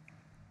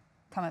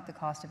come at the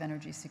cost of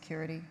energy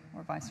security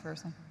or vice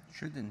versa?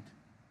 Shouldn't.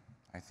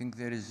 I think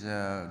there is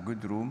a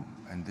good room,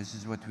 and this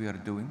is what we are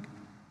doing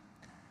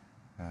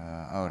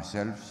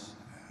ourselves.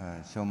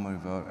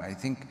 I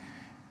think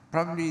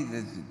probably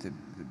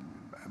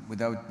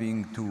without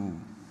being too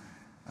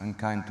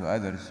unkind to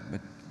others,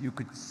 but you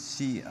could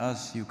see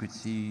us, you could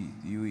see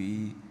the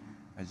UAE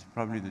as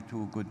probably the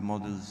two good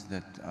models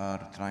that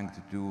are trying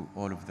to do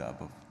all of the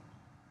above.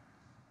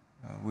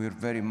 We're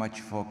very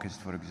much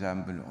focused, for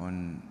example,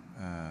 on,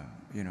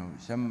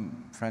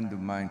 some friend of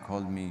mine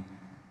called me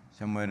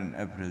somewhere in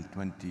April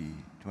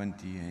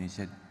 2020, and he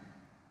said,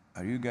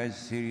 "Are you guys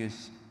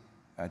serious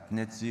at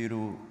net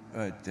zero,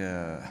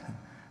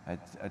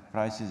 at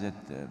prices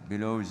at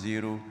below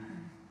zero?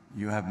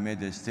 You have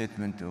made a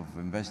statement of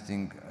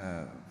investing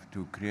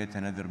to create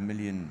another 1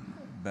 million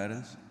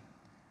barrels?"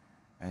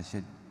 I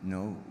said,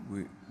 "No,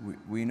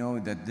 we know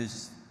that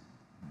this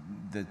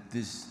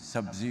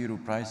sub-zero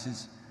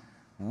prices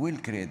will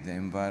create the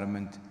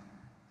environment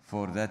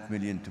for that 1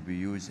 million to be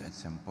used at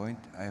some point.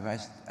 I've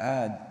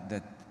add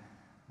that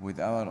with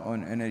our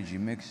own energy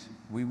mix,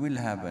 we will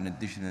have an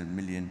additional 1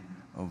 million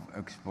of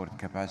export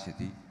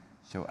capacity.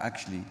 So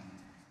actually,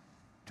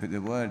 to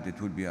the world,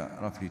 it will be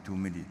roughly 2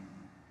 million.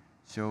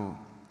 So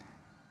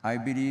I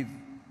believe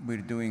we're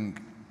doing,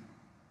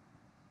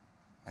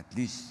 at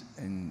least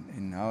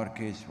in our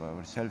case, for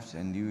ourselves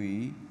and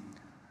UAE,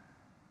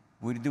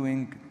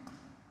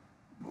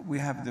 we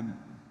have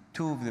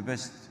two of the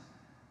best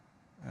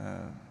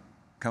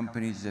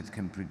companies that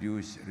can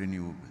produce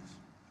renewables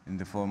in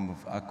the form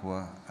of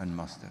Aqua and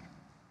Master.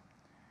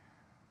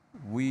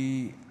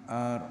 We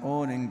are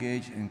all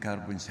engaged in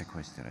carbon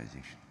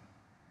sequestration.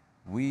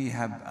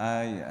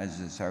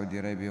 As Saudi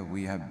Arabia,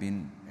 we have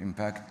been, in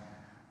fact,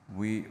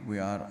 we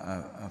are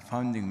a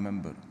founding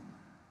member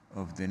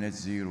of the Net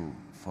Zero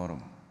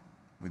Forum.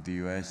 with the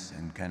US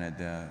and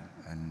Canada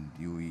and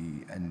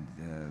UAE and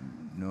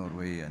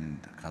Norway and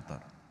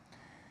Qatar.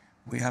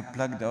 We have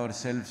plugged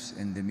ourselves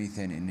in the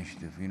methane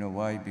initiative. You know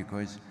why?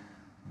 Because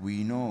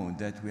we know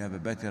that we have a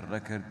better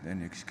record,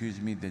 and excuse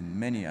me, than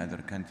many other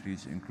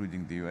countries,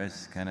 including the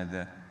US,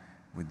 Canada,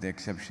 with the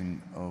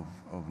exception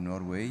of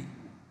Norway.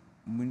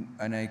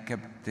 And I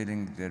kept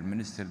telling their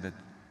minister that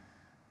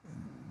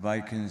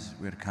Vikings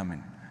were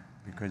coming,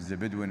 because the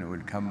Bedouin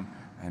will come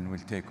and will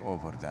take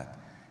over that.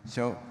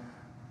 So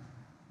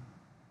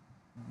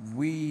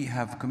we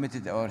have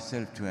committed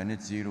ourselves to a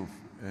net zero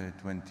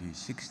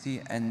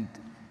 2060, and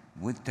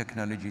with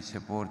technology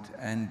support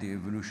and the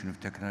evolution of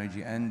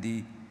technology and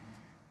the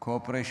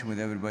cooperation with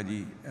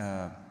everybody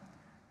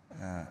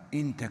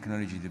in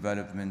technology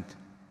development.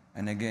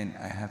 And again,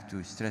 I have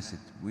to stress it,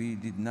 we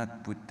did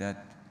not put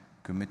that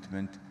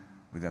commitment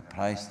with a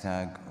price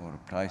tag or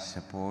price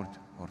support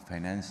or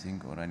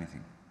financing or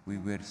anything. We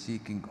were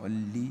seeking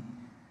only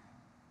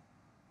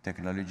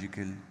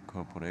technological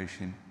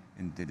cooperation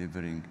in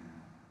delivering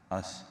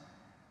us.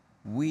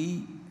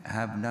 We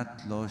have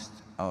not lost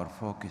our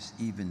focus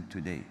even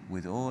today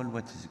with all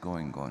what is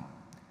going on.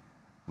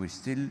 We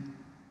still,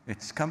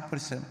 it's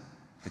cumbersome,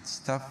 it's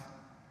tough,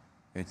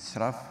 it's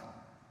rough,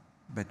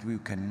 but we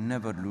can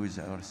never lose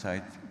our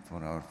sight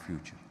for our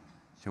future.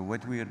 So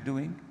what we are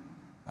doing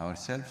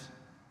ourselves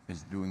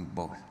is doing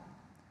both.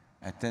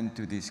 Attend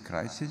to this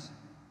crisis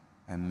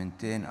and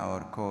maintain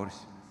our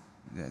course,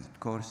 the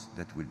course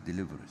that will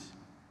deliver us.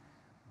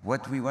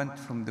 What we want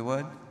from the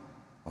world,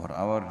 or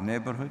our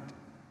neighborhood,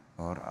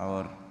 or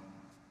our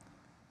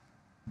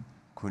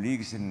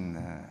colleagues in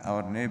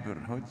our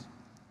neighborhoods,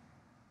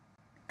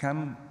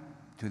 come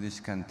to this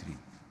country,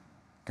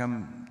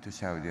 come to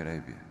Saudi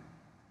Arabia,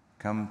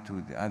 come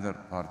to the other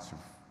parts of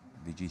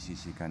the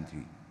GCC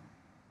country.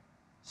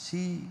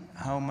 See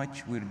how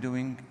much we're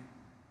doing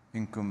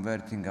in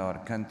converting our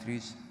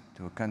countries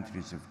to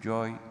countries of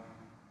joy,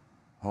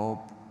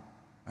 hope,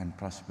 and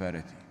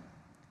prosperity.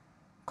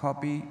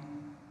 Copy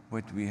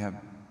what we have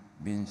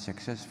been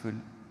successful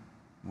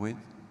with.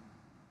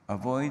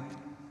 Avoid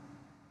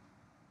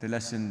the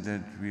lesson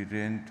that we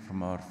learned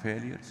from our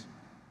failures.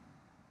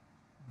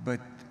 But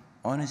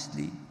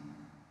honestly,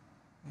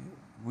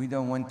 we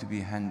don't want to be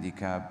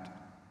handicapped,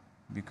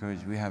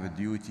 because we have a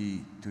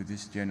duty to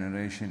this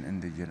generation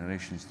and the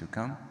generations to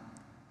come,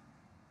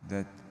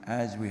 that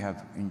as we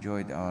have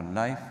enjoyed our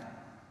life,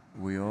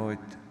 we owe it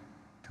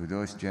to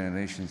those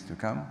generations to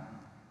come,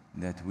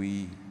 that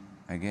we,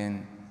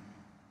 again,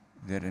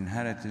 their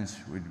inheritance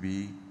would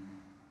be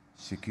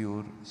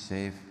secure,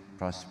 safe,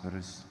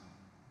 prosperous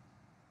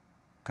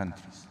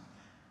countries.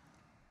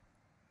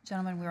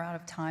 Gentlemen, we're out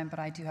of time, but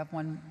I do have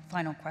one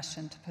final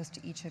question to pose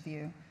to each of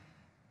you.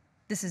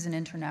 This is an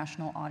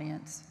international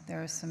audience.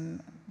 There are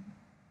some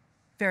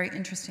very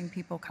interesting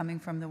people coming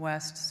from the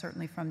West,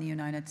 certainly from the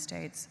United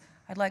States.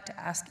 I'd like to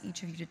ask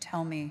each of you to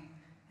tell me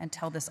and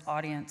tell this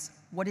audience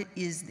what it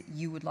is that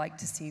you would like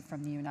to see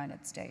from the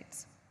United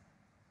States.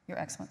 Your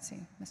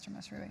Excellency, Mr.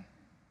 Masrour.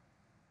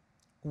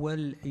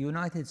 Well,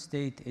 United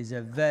States is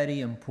a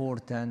very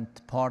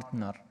important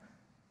partner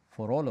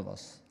for all of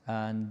us,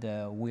 and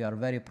we are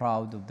very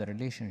proud of the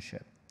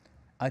relationship.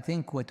 I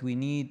think what we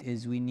need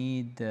is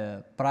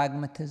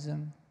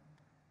pragmatism.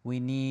 We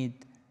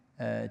need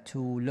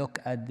to look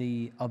at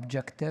the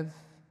objective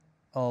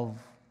of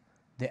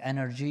the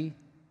energy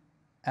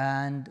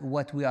and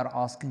what we are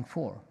asking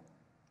for,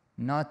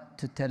 not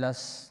to tell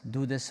us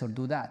do this or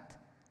do that.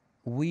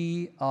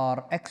 We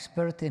are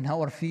expert in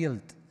our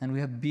field, and we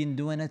have been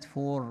doing it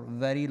for a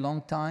very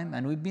long time,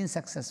 and we've been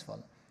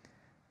successful.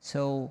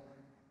 So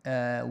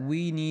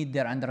we need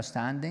their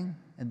understanding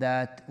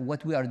that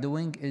what we are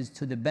doing is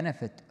to the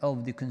benefit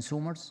of the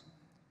consumers,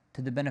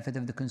 to the benefit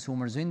of the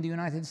consumers in the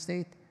United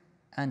States,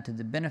 and to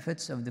the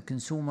benefits of the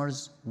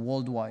consumers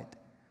worldwide.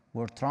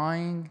 We're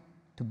trying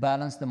to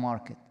balance the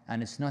market,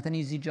 and it's not an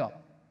easy job.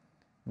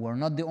 We're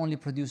not the only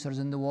producers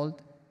in the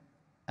world,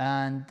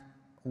 and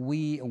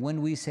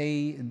when we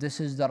say this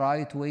is the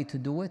right way to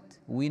do it,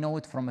 we know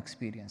it from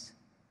experience.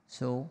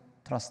 So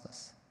trust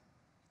us.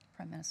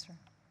 Prime Minister.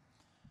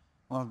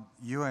 Well,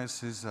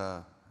 US is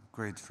a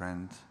great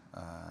friend.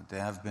 They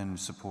have been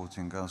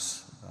supporting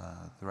us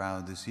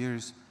throughout these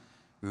years.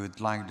 We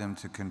would like them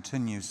to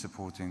continue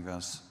supporting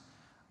us.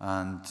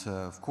 And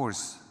of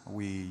course,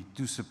 we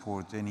do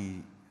support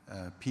any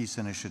peace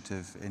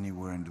initiative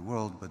anywhere in the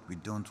world, but we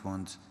don't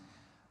want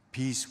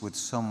peace with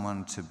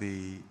someone to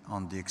be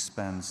on the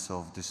expense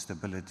of the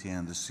stability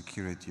and the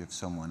security of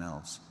someone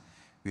else.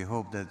 We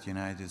hope that the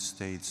United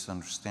States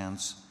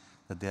understands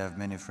that they have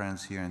many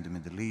friends here in the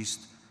Middle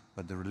East,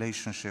 but the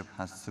relationship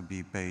has to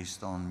be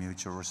based on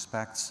mutual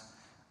respects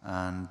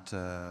and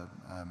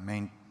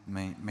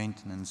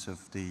maintenance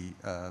of the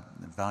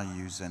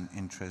values and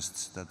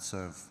interests that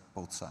serve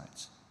both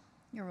sides.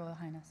 Your Royal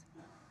Highness.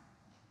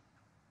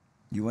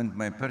 You want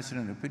my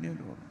personal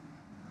opinion, or?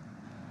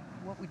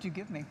 What would you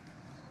give me?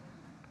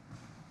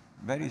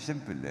 Very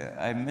simple.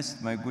 I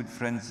missed my good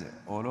friends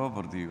all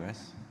over the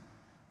US.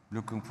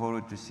 Looking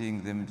forward to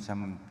seeing them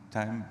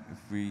sometime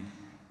if we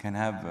can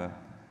have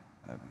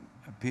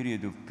a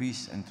period of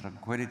peace and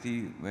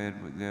tranquility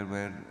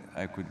where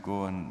I could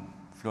go and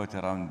float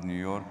around New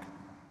York,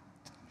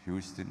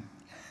 Houston,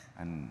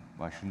 and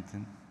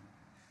Washington.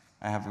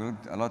 I have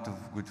a lot of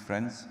good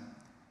friends.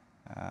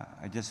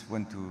 I just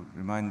want to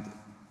remind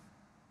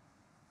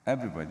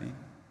everybody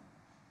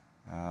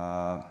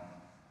of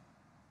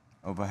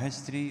a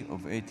history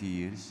of 80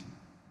 years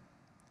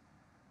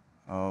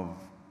of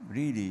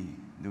really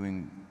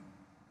doing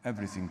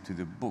everything to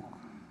the book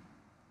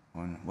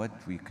on what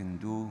we can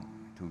do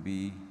to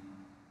be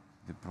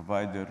the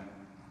provider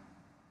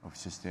of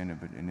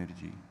sustainable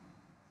energy.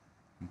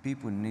 And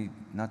people need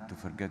not to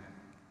forget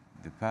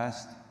the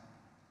past,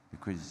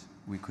 because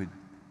we could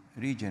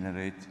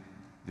regenerate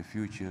the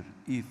future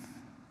if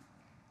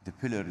the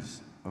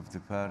pillars of the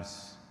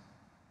past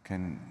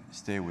can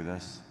stay with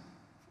us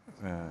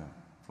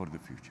for the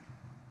future.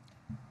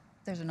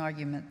 There's an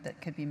argument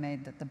that could be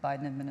made that the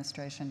Biden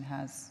administration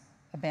has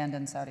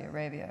abandoned Saudi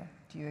Arabia.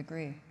 Do you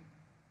agree?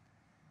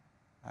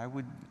 I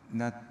would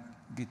not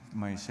get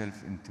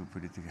myself into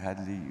political.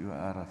 Hadley, you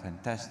are a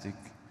fantastic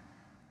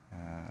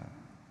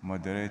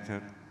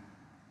moderator,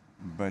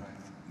 but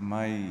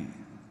my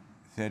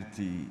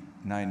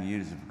 39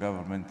 years of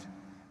government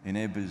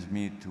enables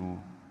me to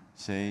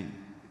say,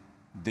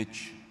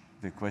 ditch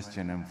the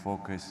question and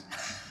focus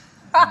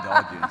on the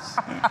audience.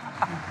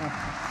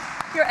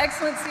 Your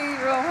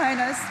Excellency, Royal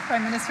Highness,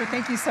 Prime Minister,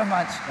 thank you so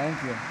much.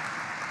 Thank you.